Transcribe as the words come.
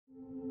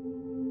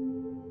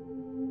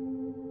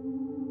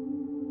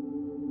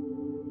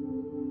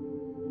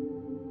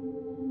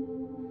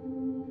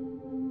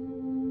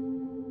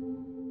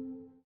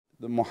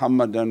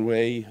Muhammadan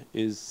way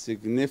is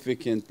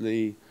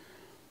significantly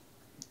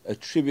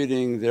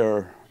attributing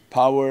their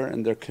power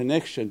and their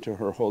connection to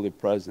her holy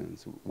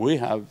presence. We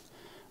have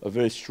a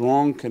very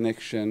strong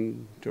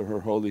connection to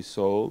her holy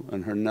soul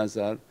and her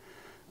nazar,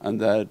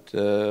 and that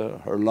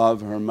her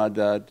love, her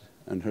madad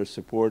and her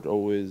support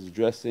always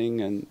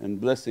dressing and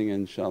blessing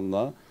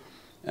inshaAllah.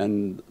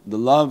 And the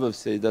love of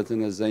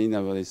Sayyidatina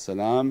Zainab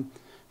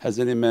has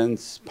an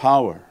immense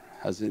power,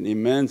 has an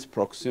immense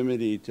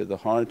proximity to the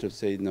heart of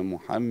Sayyidina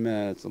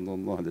Muhammad,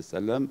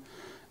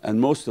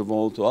 and most of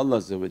all to Allah,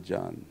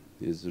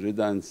 His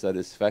rida and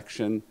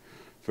satisfaction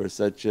for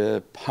such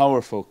a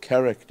powerful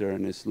character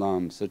in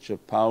Islam, such a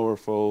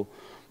powerful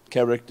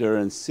character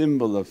and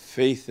symbol of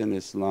faith in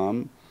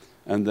Islam,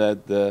 and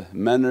that the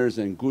manners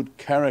and good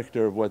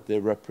character of what they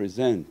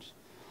represent,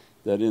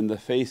 that in the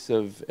face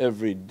of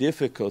every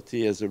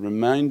difficulty as a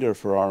reminder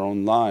for our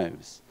own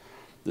lives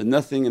that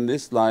nothing in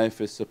this life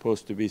is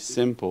supposed to be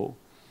simple,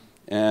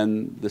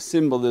 and the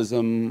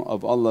symbolism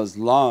of Allah's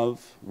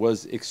love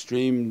was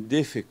extreme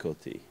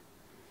difficulty,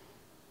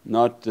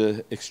 not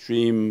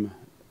extreme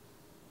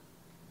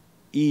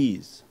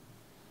ease.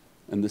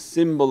 And the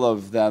symbol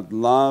of that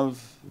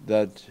love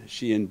that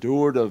she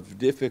endured of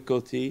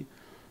difficulty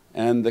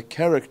and the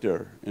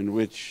character in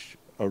which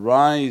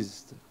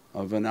arised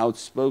of an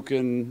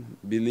outspoken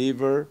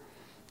believer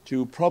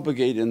to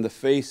propagate in the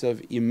face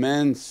of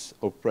immense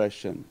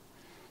oppression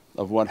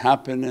of what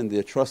happened and the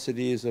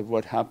atrocities of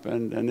what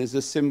happened, and is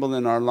a symbol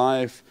in our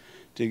life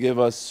to give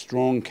us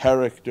strong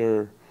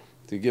character,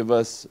 to give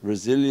us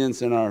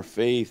resilience in our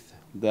faith,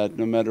 that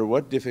no matter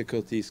what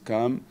difficulties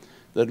come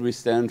that we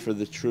stand for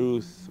the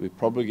truth, we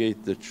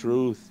propagate the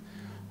truth,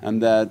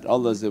 and that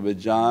Allah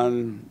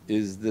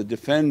is the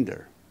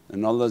defender,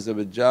 and Allah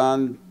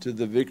to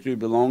the victory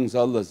belongs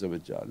Allah,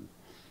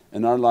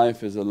 and our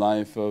life is a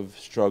life of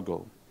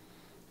struggle.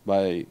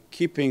 By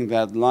keeping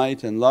that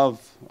light and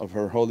love of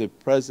her holy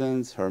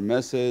presence, her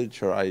message,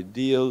 her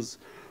ideals,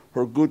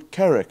 her good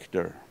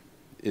character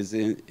is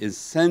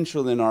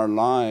essential in our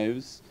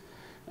lives,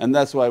 and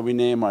that's why we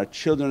name our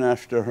children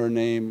after her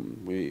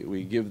name.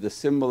 We give the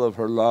symbol of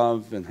her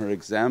love and her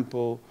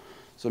example.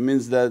 So it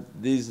means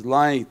that these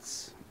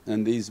lights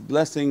and these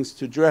blessings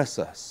to dress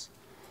us,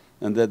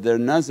 and that their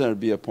nazar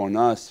be upon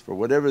us for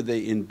whatever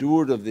they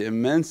endured of the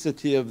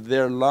immensity of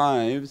their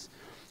lives.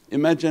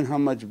 Imagine how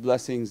much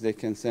blessings they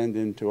can send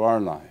into our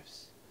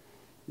lives.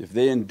 If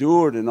they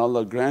endured and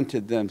Allah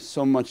granted them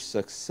so much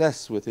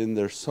success within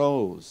their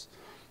souls,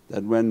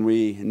 that when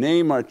we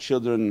name our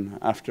children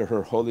after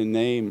her holy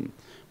name,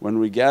 when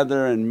we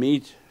gather and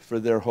meet for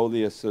their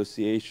holy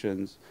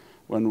associations,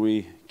 when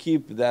we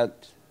keep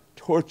that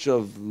torch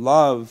of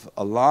love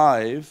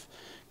alive,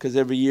 because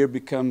every year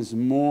becomes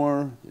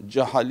more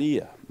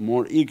jahaliyah,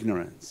 more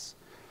ignorance.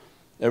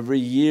 Every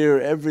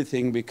year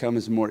everything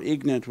becomes more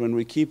ignorant when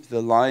we keep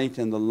the light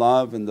and the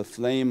love and the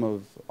flame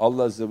of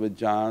Allah,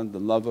 the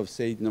love of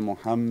Sayyidina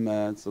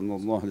Muhammad,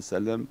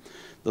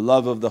 the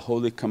love of the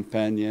holy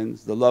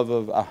companions, the love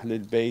of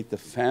Ahlul Bayt, the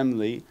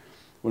family.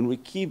 When we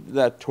keep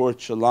that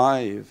torch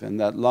alive and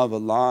that love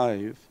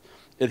alive,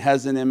 it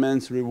has an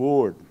immense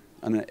reward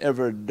and an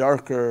ever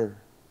darker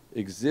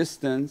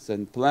existence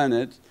and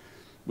planet.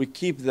 We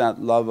keep that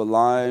love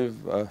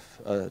alive,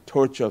 a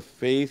torch of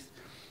faith,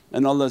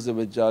 and Allah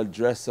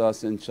dress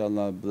us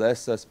inshaAllah,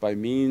 bless us by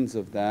means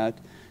of that.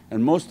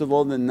 And most of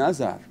all the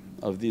nazar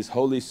of these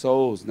holy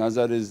souls.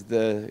 Nazar is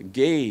the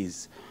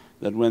gaze,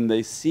 that when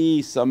they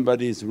see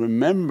somebody's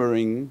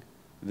remembering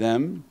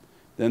them,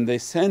 then they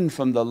send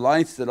from the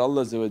lights that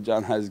Allah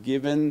has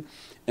given,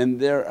 and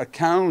their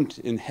account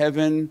in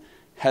heaven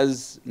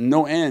has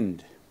no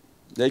end.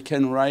 They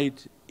can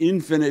write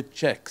infinite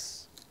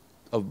checks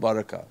of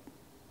barakah.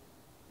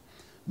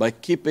 By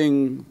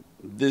keeping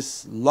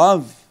this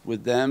love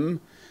with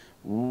them,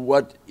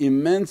 what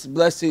immense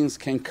blessings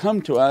can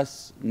come to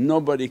us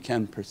nobody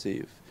can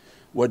perceive.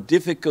 What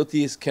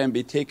difficulties can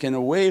be taken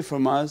away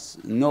from us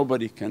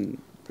nobody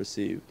can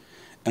perceive.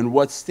 And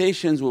what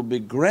stations will be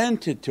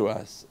granted to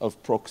us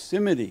of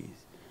proximity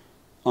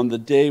on the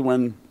day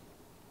when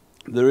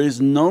there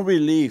is no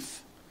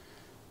relief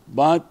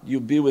but you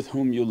be with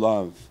whom you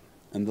love.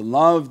 And the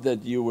love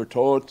that you were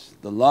taught,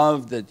 the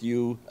love that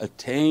you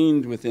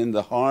attained within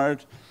the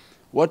heart,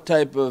 what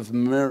type of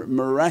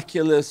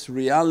miraculous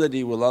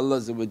reality will Allah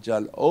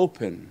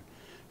open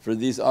for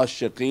these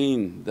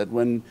ashiqeen, that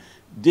when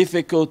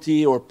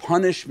difficulty or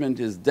punishment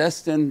is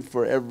destined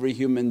for every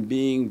human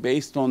being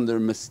based on their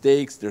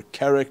mistakes, their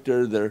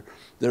character,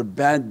 their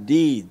bad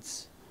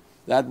deeds,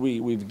 that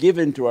we've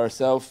given to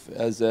ourselves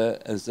as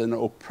an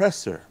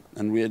oppressor,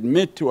 and we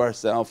admit to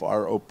ourselves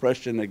our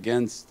oppression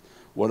against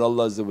what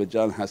Allah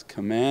has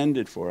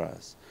commanded for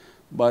us.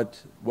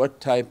 But what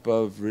type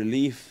of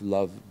relief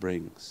love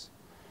brings,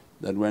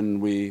 that when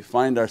we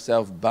find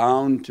ourselves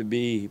bound to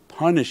be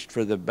punished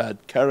for the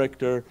bad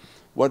character,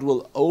 what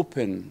will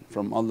open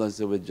from Allah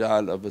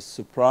of a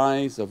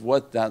surprise of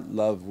what that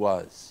love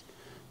was,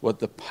 what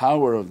the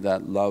power of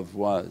that love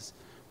was.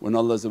 When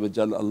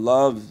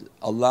Allah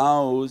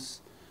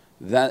allows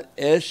that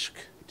ishq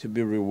to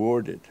be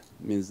rewarded,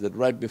 Means that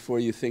right before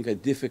you think a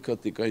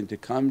difficulty going to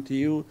come to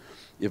you,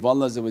 if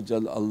Allah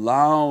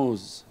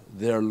allows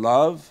their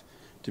love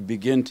to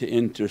begin to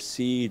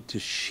intercede, to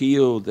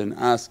shield and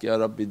ask, Ya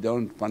Rabbi,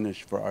 don't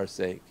punish for our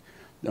sake,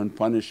 don't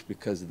punish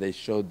because they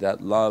showed that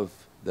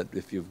love, that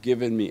if you've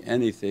given me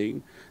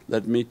anything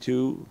let me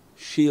to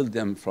shield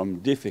them from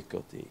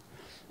difficulty.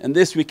 And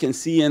this we can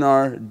see in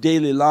our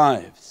daily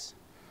lives,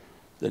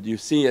 that you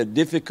see a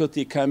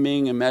difficulty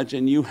coming.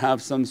 Imagine you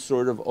have some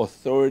sort of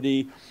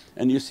authority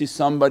and you see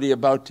somebody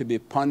about to be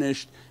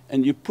punished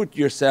and you put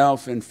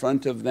yourself in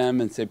front of them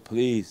and say,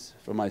 please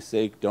for my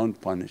sake don't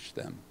punish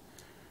them.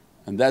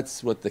 And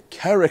that's what the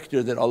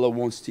character that Allah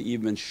wants to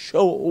even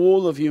show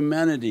all of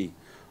humanity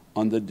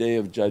on the Day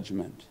of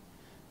Judgement,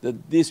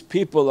 that these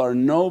people are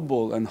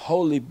noble and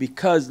holy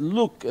because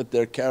look at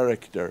their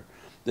character,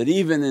 that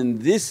even in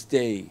this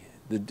day,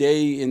 the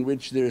day in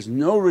which there is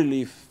no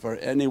relief for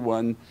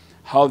anyone,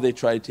 how they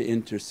try to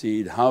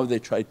intercede, how they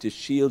try to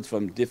shield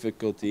from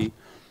difficulty,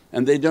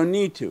 and they don't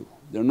need to.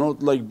 They're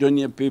not like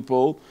dunya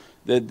people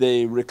that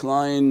they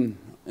recline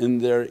in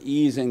their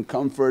ease and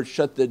comfort,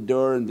 shut the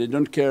door and they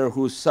don't care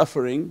who's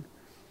suffering.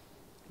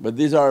 But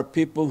these are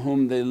people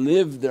whom they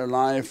live their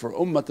life for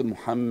Ummah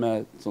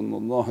Muhammad,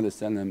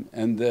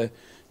 and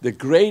the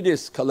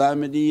greatest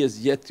calamity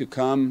is yet to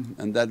come,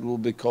 and that will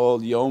be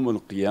called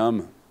Yawmul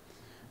Qiyama,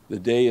 the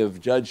Day of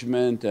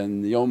Judgement,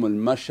 and Yawmul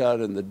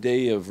Mashar, and the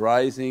Day of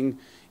Rising,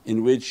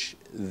 in which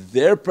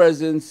their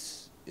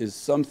presence is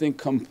something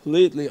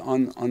completely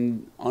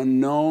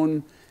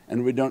unknown,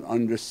 and we don't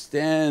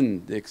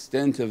understand the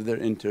extent of their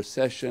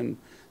intercession,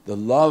 the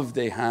love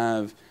they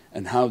have,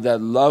 and how that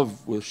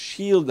love will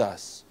shield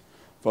us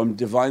from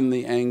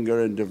Divinely anger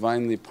and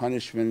Divinely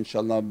punishment,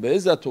 inshaAllah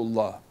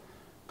bi'izzatullah.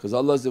 Because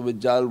Allah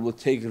will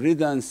take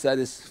rida and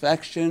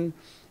satisfaction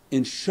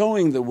in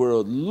showing the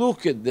world,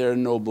 look at their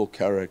noble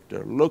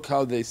character, look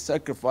how they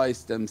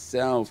sacrifice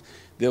themselves.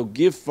 They'll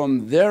give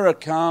from their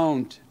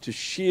account to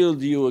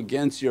shield you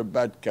against your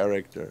bad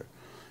character.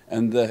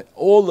 And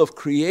all of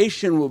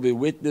creation will be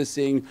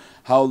witnessing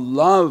how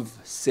love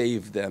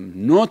saved them,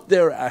 not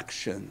their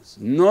actions,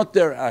 not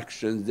their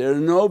actions. There is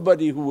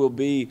nobody who will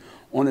be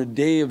on a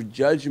Day of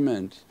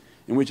Judgement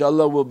in which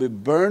Allah will be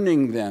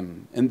burning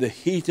them and the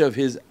heat of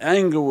His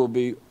anger will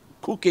be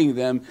cooking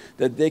them,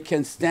 that they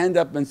can stand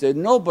up and say,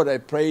 no, but I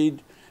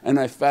prayed and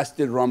I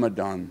fasted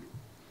Ramadan.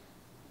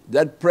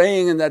 That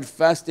praying and that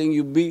fasting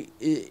you'd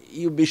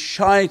be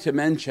shy to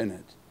mention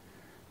it.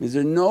 Is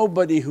there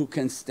nobody who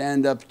can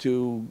stand up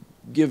to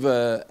give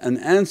an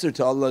answer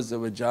to Allah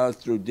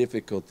through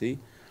difficulty,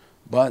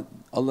 but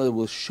Allah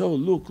will show,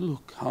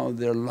 look how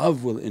their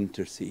love will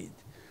intercede.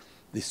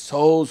 The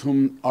souls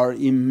whom are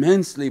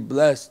immensely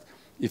blessed,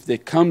 if they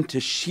come to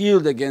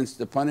shield against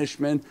the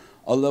punishment,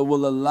 Allah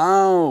will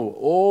allow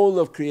all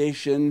of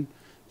creation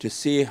to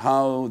see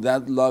how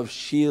that love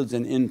shields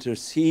and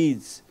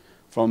intercedes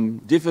from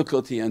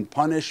difficulty and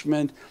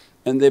punishment,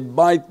 and they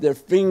bite their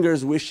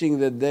fingers wishing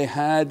that they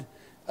had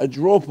a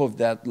drop of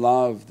that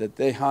love, that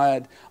they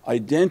had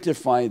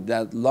identified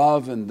that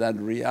love and that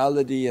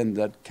reality and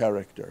that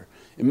character.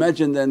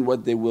 Imagine then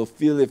what they will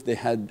feel if they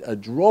had a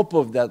drop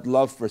of that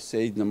love for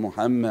Sayyidina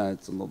Muhammad,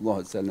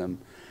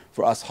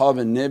 for Ashab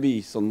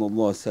al-Nabi,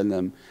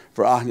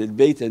 for Ahlul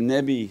Bayt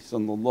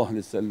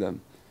al-Nabi.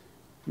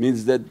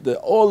 Means that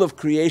all of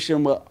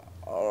creation will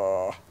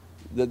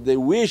that they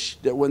wish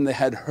that when they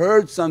had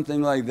heard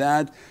something like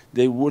that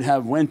they would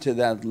have went to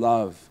that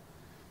love.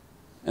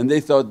 And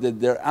they thought that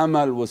their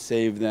amal will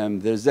save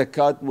them, their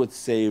zakat would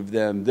save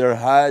them, their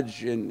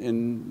hajj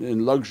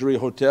in luxury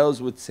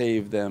hotels would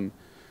save them.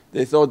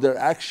 They thought their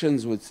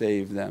actions would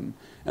save them.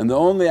 And the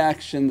only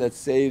action that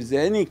saves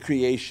any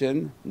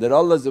creation that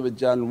Allah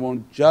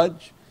won't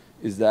judge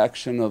is the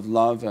action of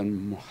love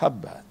and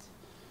muhabbat.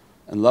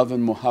 And love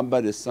and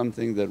muhabbat is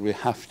something that we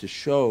have to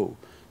show.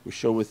 We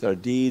show with our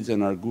deeds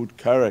and our good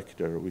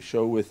character, we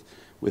show with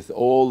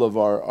all of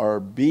our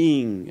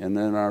being and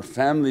in our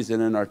families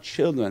and in our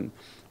children.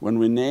 When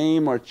we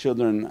name our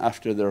children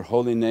after their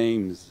holy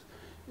names,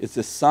 it's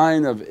a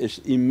sign of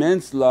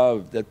immense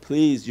love that,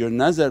 please your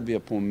nazar be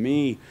upon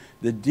me,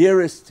 the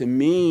dearest to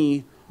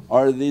me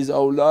are these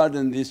awlad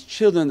and these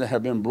children that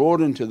have been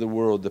brought into the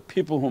world, the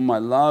people whom I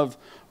love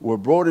were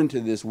brought into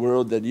this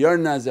world, that your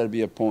nazar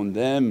be upon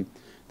them,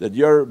 that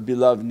your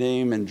beloved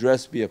name and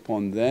dress be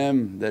upon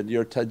them, that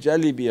your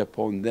tajalli be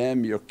upon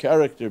them, your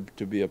character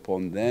to be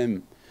upon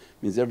them.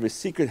 Means every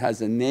secret has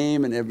a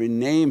name and every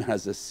name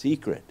has a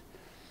secret.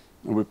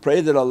 And we pray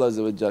that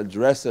Allah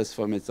dress us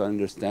from its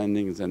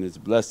understandings and its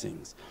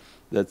blessings.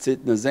 That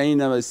Sitna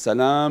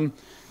Zainab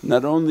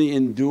not only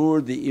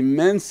endured the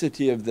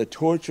immensity of the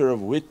torture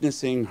of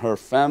witnessing her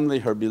family,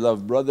 her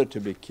beloved brother to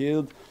be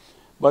killed,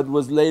 but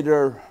was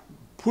later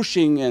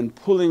pushing and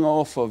pulling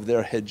off of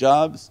their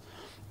hijabs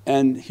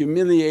and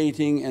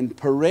humiliating and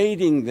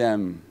parading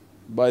them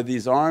by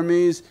these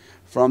armies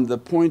from the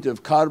point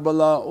of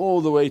Karbala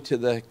all the way to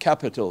the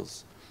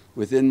capitals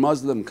within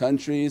Muslim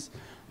countries.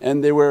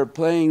 And they were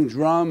playing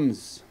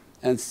drums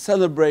and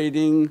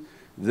celebrating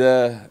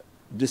the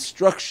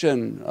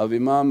destruction of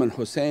Imam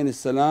al-Husayn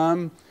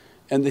salam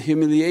and the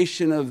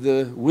humiliation of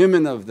the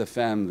women of the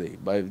family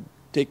by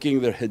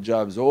taking their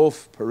hijabs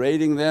off,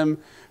 parading them,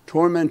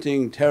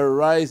 tormenting,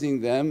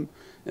 terrorizing them.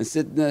 And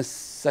Sitna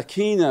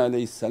Sakina,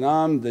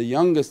 the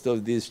youngest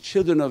of these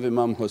children of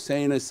Imam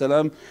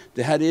Husayn,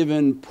 they had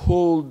even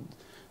pulled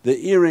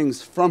the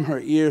earrings from her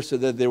ear so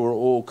that they were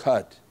all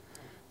cut.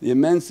 The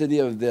immensity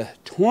of the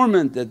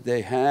torment that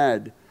they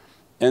had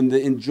and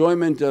the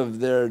enjoyment of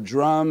their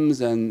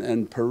drums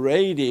and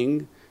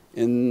parading,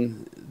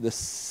 in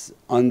this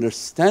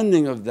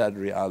understanding of that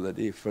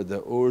reality for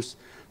the urs,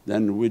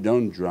 then we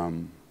don't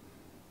drum,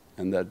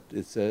 and that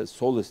it's a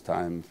solace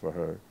time for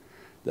her,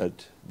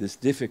 that this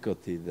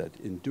difficulty that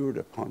endured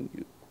upon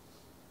you.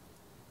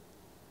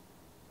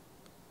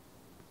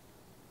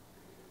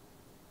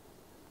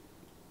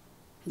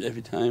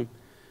 Every time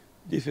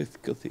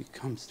difficulty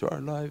comes to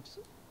our lives,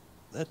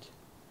 that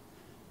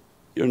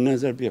your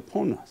nazar be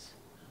upon us,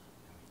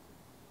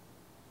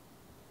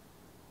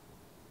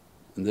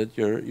 and that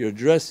your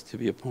dress to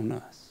be upon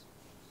us.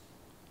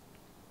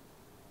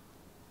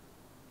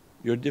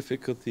 Your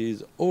difficulty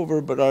is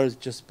over, but ours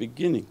just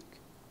beginning.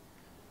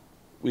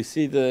 We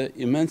see the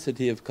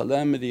immensity of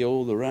calamity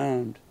all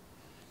around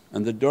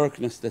and the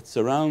darkness that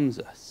surrounds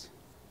us,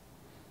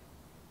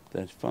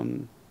 that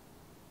from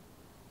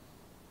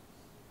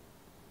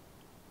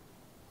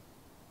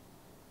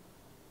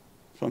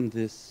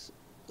this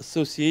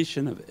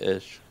association of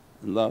ishq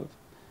and love,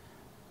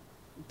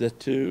 that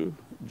to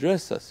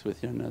dress us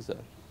with your nazar.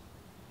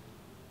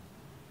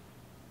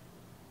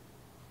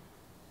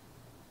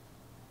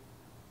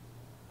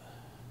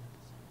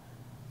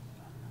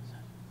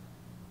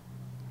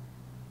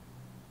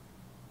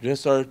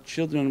 Dress our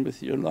children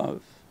with your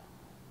love,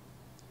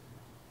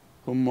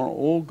 whom are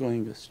all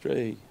going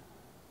astray.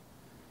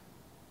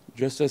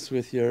 Dress us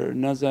with your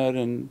nazar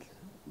and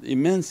the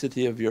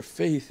immensity of your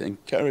faith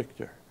and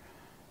character,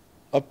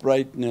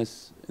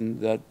 uprightness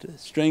and that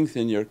strength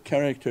in your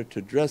character to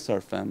dress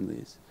our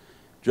families,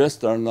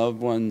 dress our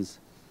loved ones,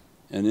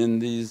 and in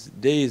these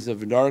days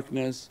of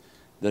darkness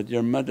that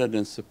your madad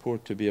and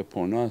support to be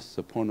upon us,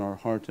 upon our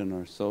heart and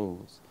our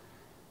souls,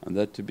 and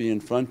that to be in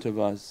front of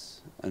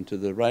us and to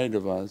the right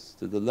of us,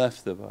 to the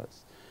left of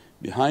us,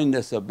 behind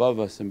us, above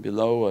us and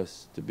below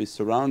us, to be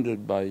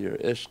surrounded by your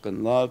ishq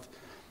and love,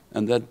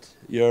 and that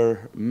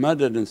your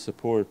madad and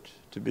support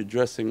to be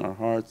dressing our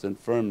hearts and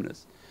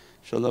firmness.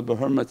 InshaAllah bi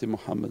hurmati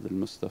Muhammad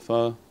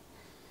al-Mustafa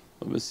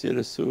wa bi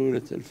siri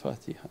Surat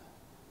al-Fatiha.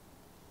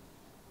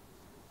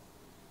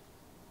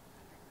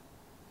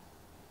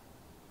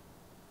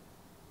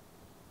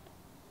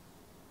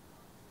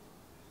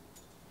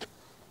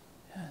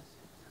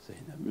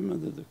 Zainab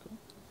bimadadikum.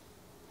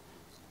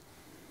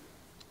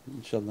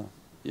 InshaAllah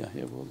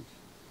Yahya will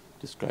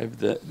describe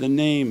the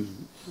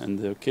name and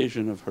the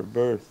occasion of her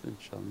birth,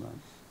 inshaAllah.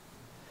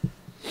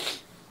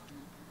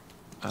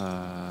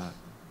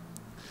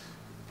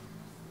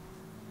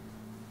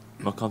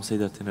 Maqam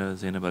Sayyidatina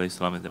Zainab alayhi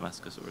salam in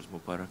Damascus, Urs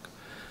Mubarak,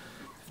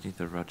 15th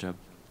of Rajab.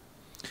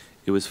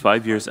 It was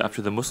 5 years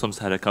after the Muslims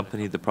had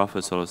accompanied the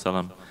Prophet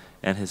ﷺ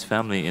and his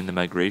family in the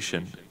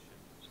migration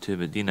to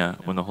Medina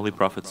when the Holy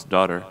Prophet's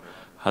daughter,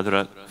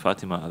 Hadrat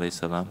Fatima alayhi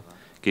salam,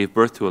 gave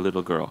birth to a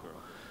little girl.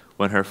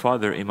 When her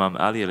father, Imam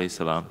Ali alayhi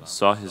salam,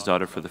 saw his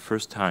daughter for the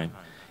first time,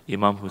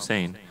 Imam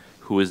Hussein,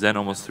 who was then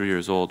almost 3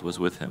 years old, was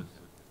with him.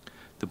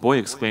 The boy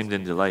exclaimed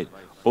in delight,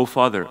 "O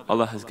father,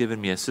 Allah has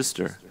given me a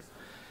sister."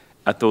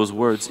 At those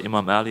words,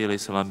 Imam Ali alayhi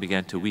salam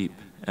began to weep,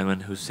 and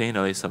when Hussein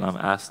alayhi salam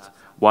asked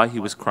why he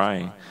was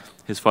crying,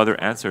 his father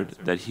answered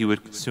that he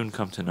would soon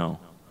come to know.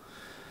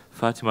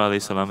 Fatima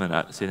alayhi salam and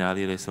Sayyidina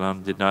Ali alayhi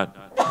salam did not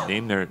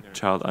name their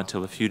child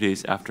until a few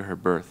days after her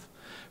birth,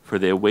 for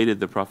they awaited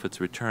the Prophet's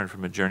return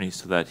from a journey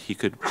so that he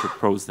could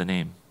propose the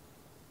name.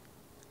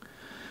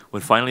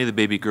 When finally the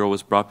baby girl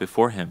was brought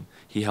before him,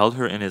 he held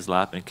her in his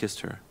lap and kissed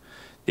her.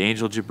 The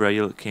angel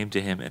Jibreel came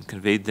to him and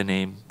conveyed the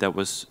name that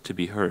was to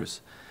be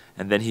hers,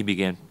 and then he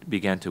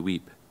began to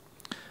weep.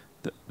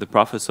 The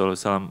Prophet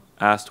ﷺ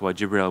asked why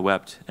Jibreel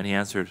wept, and he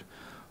answered,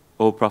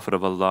 "O Prophet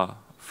of Allah,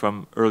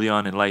 from early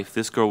on in life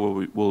this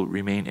girl will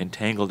remain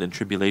entangled in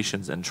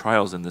tribulations and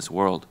trials in this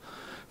world.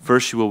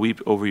 First she will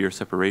weep over your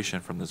separation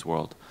from this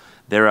world.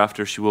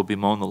 Thereafter she will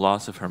bemoan the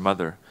loss of her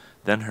mother,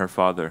 then her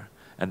father,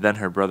 and then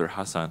her brother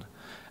Hassan.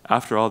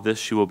 After all this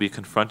she will be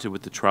confronted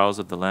with the trials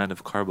of the land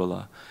of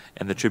Karbala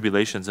and the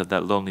tribulations of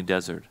that lonely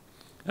desert,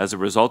 as a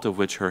result of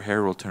which her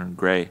hair will turn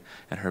grey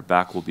and her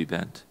back will be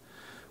bent."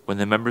 When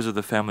the members of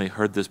the family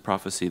heard this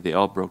prophecy, they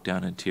all broke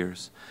down in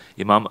tears.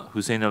 Imam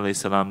Hussein alayhi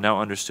salam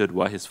now understood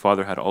why his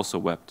father had also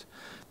wept.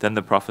 Then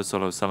the Prophet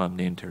ﷺ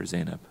named her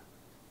Zainab.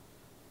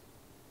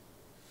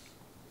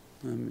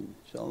 Ameen.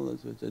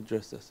 InshaAllah to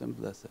address us and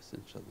bless us,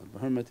 inshaAllah. Bi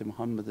hurmati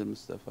Muhammad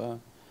al-Mustafa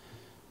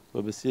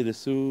wa bi siri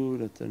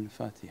Surat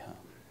al-Fatiha.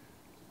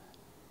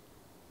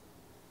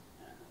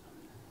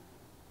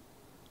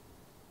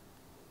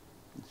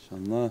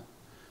 InshaAllah,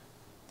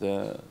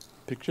 the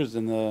pictures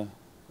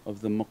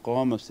of the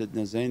maqam of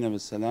Sitna Zainab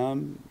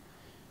salam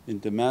in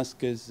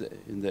Damascus,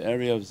 in the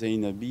area of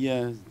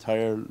Zainabiyya,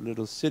 entire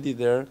little city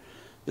there.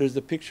 There's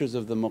the pictures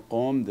of the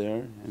maqam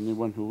there.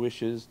 Anyone who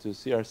wishes to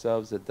see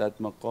ourselves at that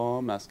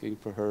maqam, asking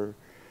for her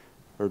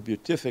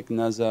beatific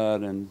nazar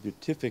and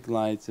beatific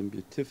lights and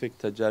beatific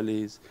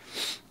tajallis,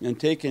 and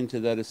take into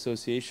that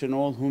association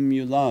all whom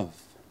you love.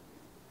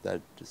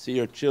 That see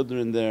your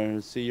children there,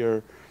 see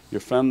your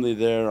family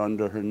there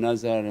under her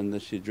nazar, and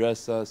that she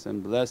dress us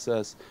and bless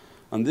us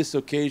on this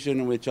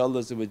occasion in which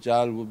Allah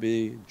will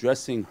be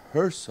dressing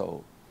her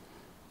soul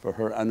for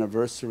her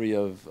anniversary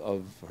of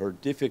her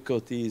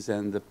difficulties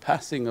and the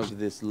passing of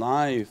this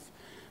life.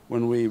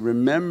 When we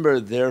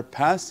remember their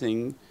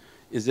passing,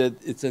 is that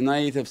it's a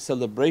night of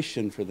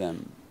celebration for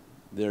them,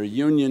 their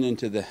union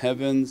into the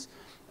heavens,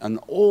 and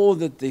all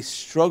that they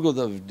struggled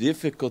of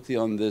difficulty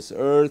on this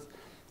earth,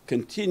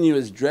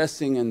 continuous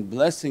dressing and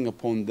blessing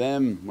upon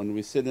them. When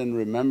we sit and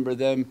remember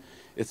them,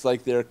 it's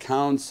like their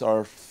accounts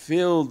are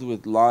filled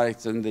with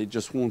lights and they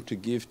just want to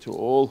give to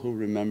all who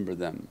remember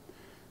them.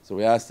 So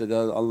we ask that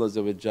Allah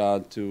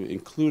to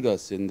include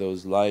us in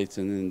those lights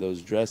and in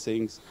those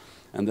dressings,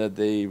 and that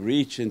they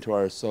reach into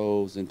our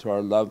souls, into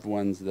our loved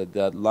ones, that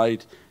that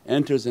light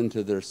enters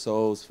into their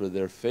souls for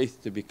their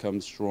faith to become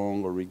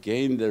strong or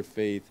regain their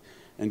faith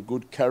and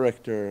good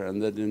character,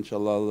 and that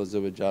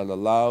inshaAllah Allah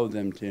allow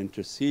them to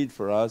intercede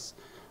for us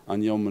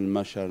on Yawmul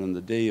Mashar, on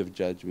the Day of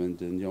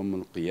Judgement, and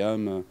Yawmul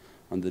Qiyama,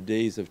 on the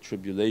days of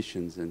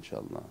tribulations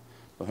inshaAllah.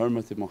 Bi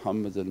hurmati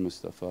Muhammad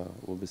al-Mustafa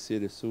wa bi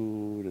siri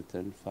Surat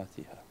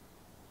al-Fatiha.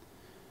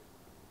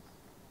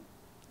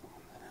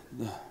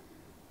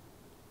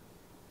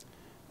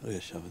 يا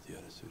شهد يا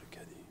رسول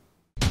الكريم.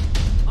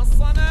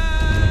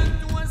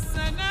 الصلاة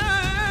والسلام